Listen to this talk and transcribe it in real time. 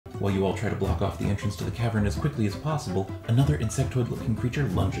While you all try to block off the entrance to the cavern as quickly as possible, another insectoid-looking creature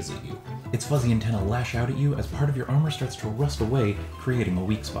lunges at you. Its fuzzy antennae lash out at you as part of your armor starts to rust away, creating a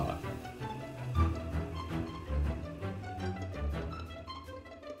weak spot.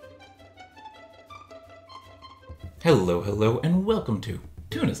 Hello, and welcome to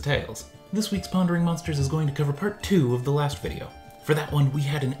Tuna's Tales. This week's Pondering Monsters is going to cover part 2 of the last video. For that one, we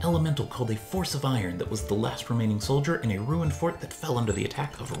had an elemental called a Force of Iron that was the last remaining soldier in a ruined fort that fell under the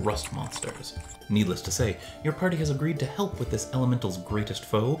attack of rust monsters. Needless to say, your party has agreed to help with this elemental's greatest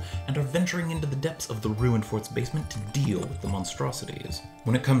foe, and are venturing into the depths of the ruined fort's basement to deal with the monstrosities.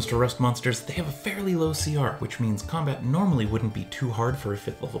 When it comes to rust monsters, they have a fairly low CR, which means combat normally wouldn't be too hard for a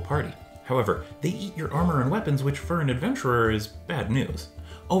 5th level party. However, they eat your armor and weapons, which for an adventurer is bad news.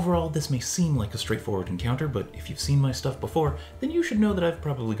 Overall, this may seem like a straightforward encounter, but if you've seen my stuff before, then you should know that I've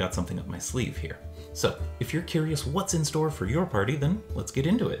probably got something up my sleeve here. So, if you're curious what's in store for your party, then let's get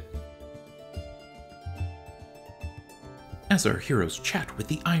into it. As our heroes chat with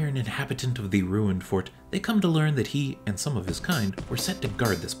the iron inhabitant of the ruined fort, they come to learn that he and some of his kind were set to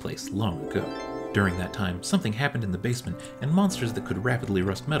guard this place long ago. During that time, something happened in the basement, and monsters that could rapidly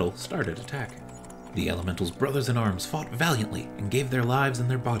rust metal started attacking. The Elemental's brothers-in-arms fought valiantly and gave their lives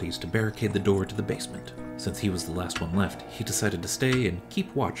and their bodies to barricade the door to the basement. Since he was the last one left, he decided to stay and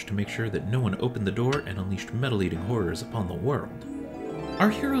keep watch to make sure that no one opened the door and unleashed metal-eating horrors upon the world. Our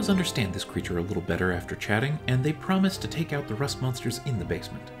heroes understand this creature a little better after chatting, and they promise to take out the rust monsters in the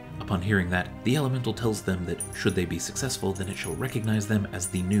basement. Upon hearing that, the Elemental tells them that should they be successful, then it shall recognize them as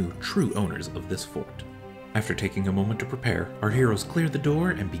the new, true owners of this fort. After taking a moment to prepare, our heroes clear the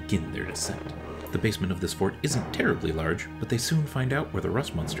door and begin their descent. The basement of this fort isn't terribly large, but they soon find out where the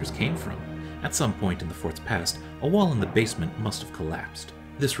rust monsters came from. At some point in the fort's past, a wall in the basement must have collapsed.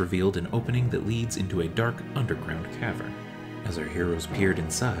 This revealed an opening that leads into a dark underground cavern. As our heroes peered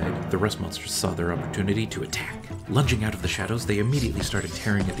inside, the rust monsters saw their opportunity to attack. Lunging out of the shadows, they immediately started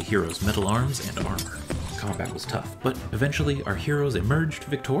tearing at the heroes' metal arms and armor. Combat was tough, but eventually our heroes emerged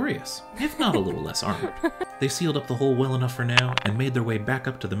victorious, if not a little less armored. They sealed up the hole well enough for now, and made their way back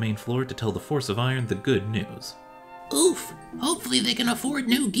up to the main floor to tell the Force of Iron the good news. Oof! Hopefully they can afford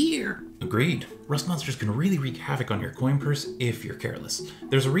new gear. Agreed. Rust monsters can really wreak havoc on your coin purse if you're careless.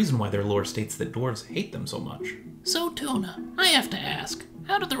 There's a reason why their lore states that dwarves hate them so much. So, Tuna, I have to ask,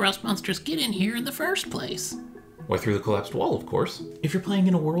 how did the rust monsters get in here in the first place? Why, through the collapsed wall, of course. If you're playing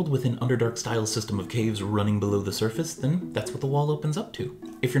in a world with an Underdark-style system of caves running below the surface, then that's what the wall opens up to.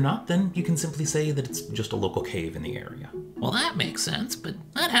 If you're not, then you can simply say that it's just a local cave in the area. Well, that makes sense, but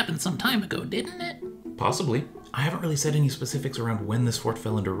that happened some time ago, didn't it? Possibly. I haven't really said any specifics around when this fort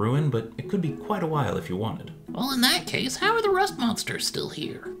fell into ruin, but it could be quite a while if you wanted. Well, in that case, how are the rust monsters still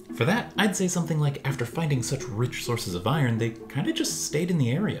here? For that, I'd say something like after finding such rich sources of iron, they kinda just stayed in the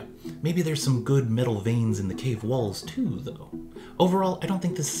area. Maybe there's some good metal veins in the cave walls too, though. Overall, I don't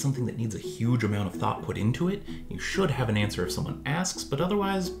think this is something that needs a huge amount of thought put into it. You should have an answer if someone asks, but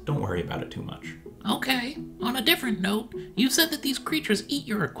otherwise, don't worry about it too much. Okay, on a different note, you said that these creatures eat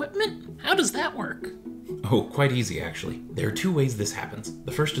your equipment? How does that work? Oh, quite easy actually. There are 2 ways this happens.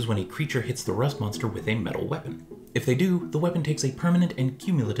 The first is when a creature hits the rust monster with a metal weapon. If they do, the weapon takes a permanent and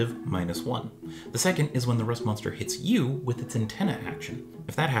cumulative -1. The second is when the rust monster hits you with its antenna action.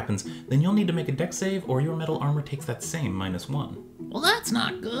 If that happens, then you'll need to make a dex save or your metal armor takes that same -1. Well, that's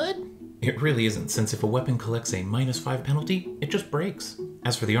not good. It really isn't, since if a weapon collects a -5 penalty, it just breaks.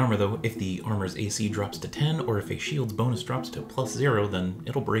 As for the armor though, if the armor's AC drops to 10 or if a shield's bonus drops to +0, then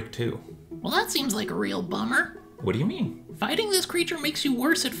it'll break too. Well, that seems like a real bummer. What do you mean? Fighting this creature makes you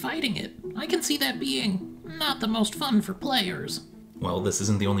worse at fighting it. I can see that being not the most fun for players. Well, this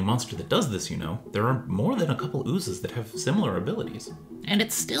isn't the only monster that does this, you know. There are more than a couple oozes that have similar abilities. And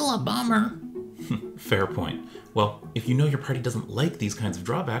it's still a bummer. Fair point. Well, if you know your party doesn't like these kinds of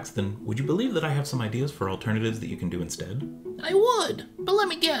drawbacks, then would you believe that I have some ideas for alternatives that you can do instead? I would, but let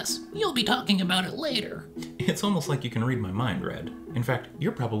me guess, you'll be talking about it later. It's almost like you can read my mind, Red. In fact,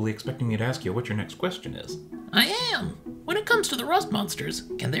 you're probably expecting me to ask you what your next question is. I am. When it comes to the rust monsters,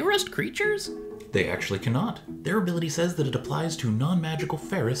 can they rust creatures? They actually cannot. Their ability says that it applies to non-magical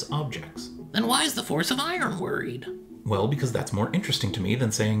ferrous objects. Then why is the Force of Iron worried? Well, because that's more interesting to me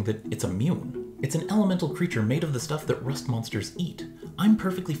than saying that it's immune. It's an elemental creature made of the stuff that rust monsters eat. I'm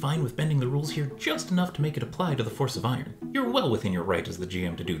perfectly fine with bending the rules here just enough to make it apply to the Force of Iron. You're well within your right as the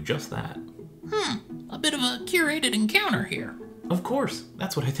GM to do just that. A bit of a curated encounter here. Of course,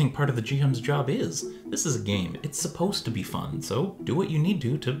 that's what I think part of the GM's job is. This is a game, it's supposed to be fun, so do what you need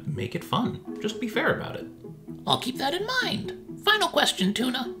to make it fun. Just be fair about it. I'll keep that in mind. Final question,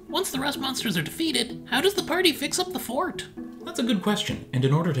 Tuna. Once the rust monsters are defeated, how does the party fix up the fort? That's a good question, and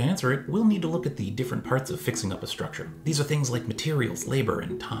in order to answer it, we'll need to look at the different parts of fixing up a structure. These are things like materials, labor,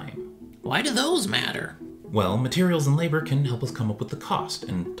 and time. Why do those matter? Well, materials and labor can help us come up with the cost,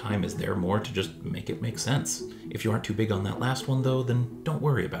 and time is there more to just make it make sense. If you aren't too big on that last one though, then don't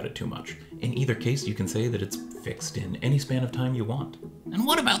worry about it too much. In either case, you can say that it's fixed in any span of time you want. And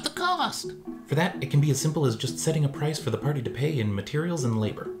what about the cost? For that, it can be as simple as just setting a price for the party to pay in materials and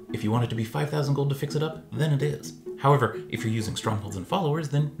labor. If you want it to be 5,000 gold to fix it up, then it is. However, if you're using strongholds and followers,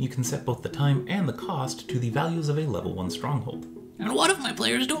 then you can set both the time and the cost to the values of a level 1 stronghold. And what if my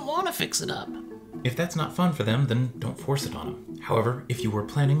players don't want to fix it up? If that's not fun for them, then don't force it on them. However, if you were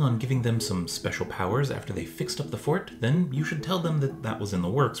planning on giving them some special powers after they fixed up the fort, then you should tell them that that was in the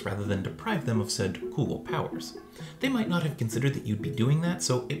works rather than deprive them of said cool powers. They might not have considered that you'd be doing that,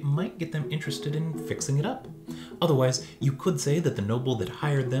 so it might get them interested in fixing it up. Otherwise, you could say that the noble that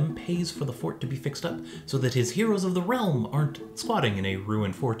hired them pays for the fort to be fixed up so that his heroes of the realm aren't squatting in a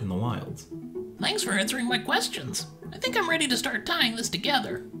ruined fort in the wilds. Thanks for answering my questions. I think I'm ready to start tying this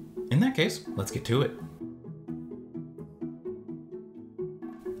together. In that case, let's get to it.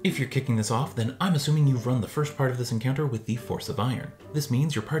 If you're kicking this off, then I'm assuming you've run the first part of this encounter with the Force of Iron. This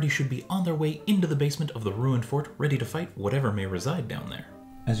means your party should be on their way into the basement of the ruined fort, ready to fight whatever may reside down there.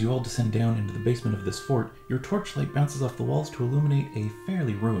 As you all descend down into the basement of this fort, your torchlight bounces off the walls to illuminate a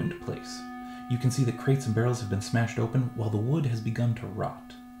fairly ruined place. You can see that crates and barrels have been smashed open while the wood has begun to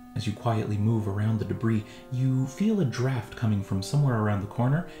rot. As you quietly move around the debris, you feel a draft coming from somewhere around the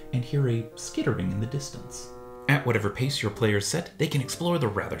corner and hear a skittering in the distance. At whatever pace your players set, they can explore the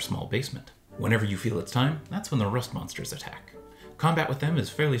rather small basement. Whenever you feel it's time, that's when the rust monsters attack. Combat with them is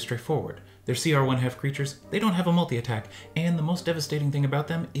fairly straightforward. They're CR 1/2 creatures, they don't have a multi-attack, and the most devastating thing about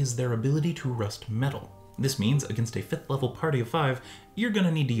them is their ability to rust metal. This means against a 5th level party of 5, you're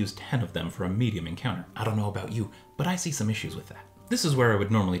gonna need to use 10 of them for a medium encounter. I don't know about you, but I see some issues with that. This is where I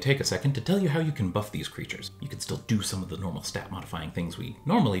would normally take a second to tell you how you can buff these creatures. You can still do some of the normal stat modifying things we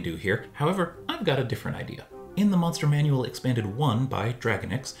normally do here, however, I've got a different idea. In the Monster Manual Expanded 1 by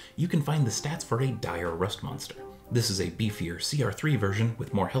DragonX, you can find the stats for a dire rust monster. This is a beefier CR3 version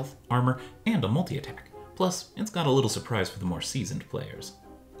with more health, armor, and a multi-attack. Plus, it's got a little surprise for the more seasoned players.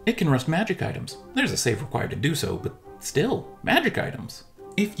 It can rust magic items. There's a save required to do so, but still, magic items.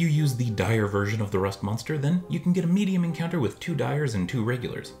 If you use the dire version of the rust monster, then you can get a medium encounter with 2 dires and 2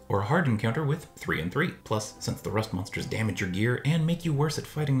 regulars, or a hard encounter with 3 and 3. Plus, since the rust monsters damage your gear and make you worse at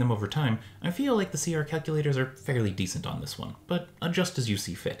fighting them over time, I feel like the CR calculators are fairly decent on this one, but adjust as you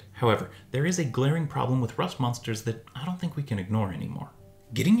see fit. However, there is a glaring problem with rust monsters that I don't think we can ignore anymore.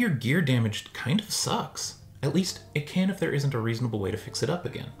 Getting your gear damaged kind of sucks. At least, it can if there isn't a reasonable way to fix it up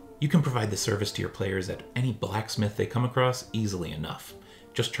again. You can provide this service to your players at any blacksmith they come across easily enough.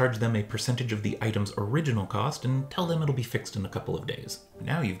 Just charge them a percentage of the item's original cost and tell them it'll be fixed in a couple of days.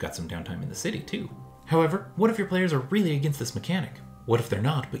 Now you've got some downtime in the city too. However, what if your players are really against this mechanic? What if they're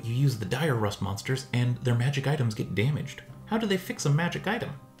not, but you use the dire rust monsters and their magic items get damaged? How do they fix a magic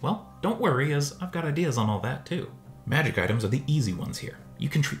item? Well, don't worry, as I've got ideas on all that too. Magic items are the easy ones here. You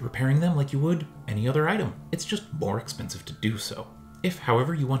can treat repairing them like you would any other item. It's just more expensive to do so. If,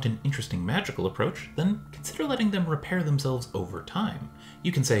 however, you want an interesting magical approach, then consider letting them repair themselves over time.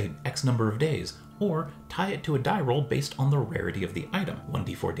 You can say X number of days, or tie it to a die roll based on the rarity of the item.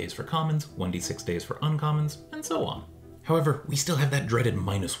 1d4 days for commons, 1d6 days for uncommons, and so on. However, we still have that dreaded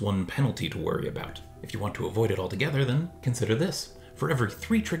 -1 penalty to worry about. If you want to avoid it altogether, then consider this. For every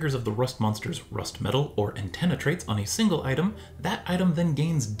 3 triggers of the rust monster's rust metal or antenna traits on a single item, that item then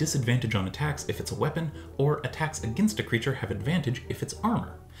gains disadvantage on attacks if it's a weapon, or attacks against a creature have advantage if it's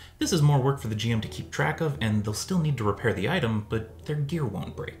armor. This is more work for the GM to keep track of, and they'll still need to repair the item, but their gear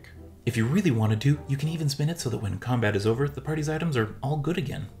won't break. If you really wanted to, you can even spin it so that when combat is over, the party's items are all good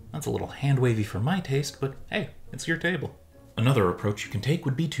again. That's a little hand-wavy for my taste, but hey, it's your table. Another approach you can take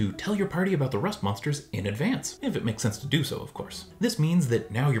would be to tell your party about the rust monsters in advance, if it makes sense to do so, of course. This means that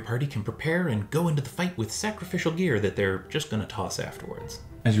now your party can prepare and go into the fight with sacrificial gear that they're just gonna toss afterwards.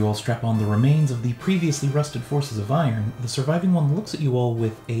 As you all strap on the remains of the previously rusted forces of iron, the surviving one looks at you all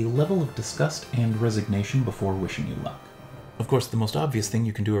with a level of disgust and resignation before wishing you luck. Of course, the most obvious thing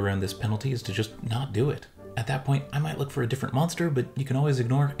you can do around this penalty is to just not do it. At that point, I might look for a different monster, but you can always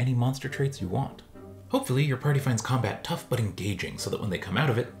ignore any monster traits you want. Hopefully, your party finds combat tough but engaging so that when they come out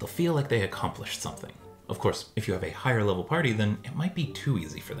of it, they'll feel like they accomplished something. Of course, if you have a higher level party, then it might be too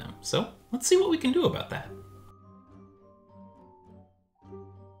easy for them, so let's see what we can do about that.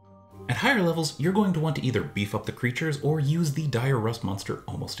 At higher levels, you're going to want to either beef up the creatures or use the dire rust monster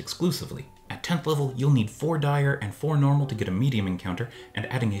almost exclusively. At 10th level, you'll need 4 dire and 4 normal to get a medium encounter, and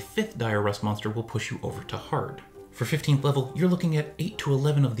adding a 5th dire rust monster will push you over to hard. For 15th level, you're looking at 8 to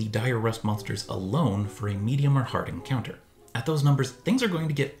 11 of the Dire Rust monsters alone for a medium or hard encounter. At those numbers, things are going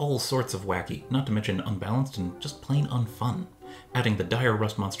to get all sorts of wacky, not to mention unbalanced and just plain unfun. Adding the Dire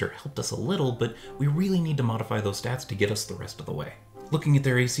Rust monster helped us a little, but we really need to modify those stats to get us the rest of the way. Looking at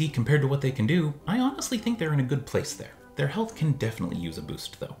their AC compared to what they can do, I honestly think they're in a good place there. Their health can definitely use a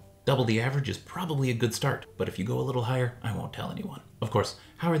boost though. Double the average is probably a good start, but if you go a little higher, I won't tell anyone. Of course,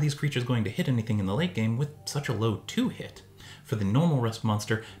 how are these creatures going to hit anything in the late game with such a low 2-hit? For the normal Rust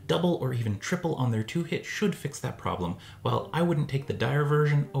monster, double or even triple on their 2-hit should fix that problem, while I wouldn't take the Dire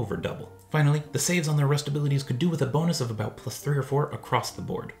version over double. Finally, the saves on their Rust abilities could do with a bonus of about +3 or 4 across the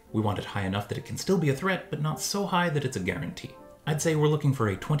board. We want it high enough that it can still be a threat, but not so high that it's a guarantee. I'd say we're looking for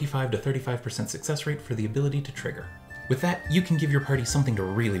a 25 to 35% success rate for the ability to trigger. With that, you can give your party something to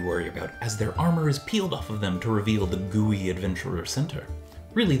really worry about, as their armor is peeled off of them to reveal the gooey adventurer center.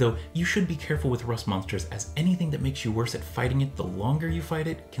 Really though, you should be careful with Rust monsters, as anything that makes you worse at fighting it the longer you fight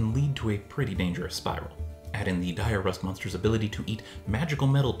it can lead to a pretty dangerous spiral. Add in the Dire Rust monster's ability to eat magical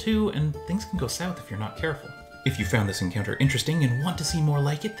metal too, and things can go south if you're not careful. If you found this encounter interesting and want to see more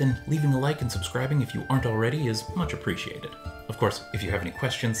like it, then leaving a like and subscribing if you aren't already is much appreciated. Of course, if you have any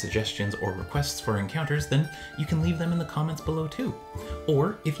questions, suggestions, or requests for encounters, then you can leave them in the comments below too.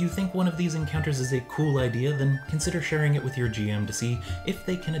 Or, if you think one of these encounters is a cool idea, then consider sharing it with your GM to see if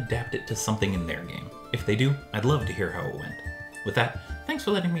they can adapt it to something in their game. If they do, I'd love to hear how it went. With that, thanks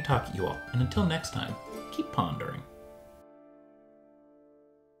for letting me talk at you all, and until next time, keep pondering.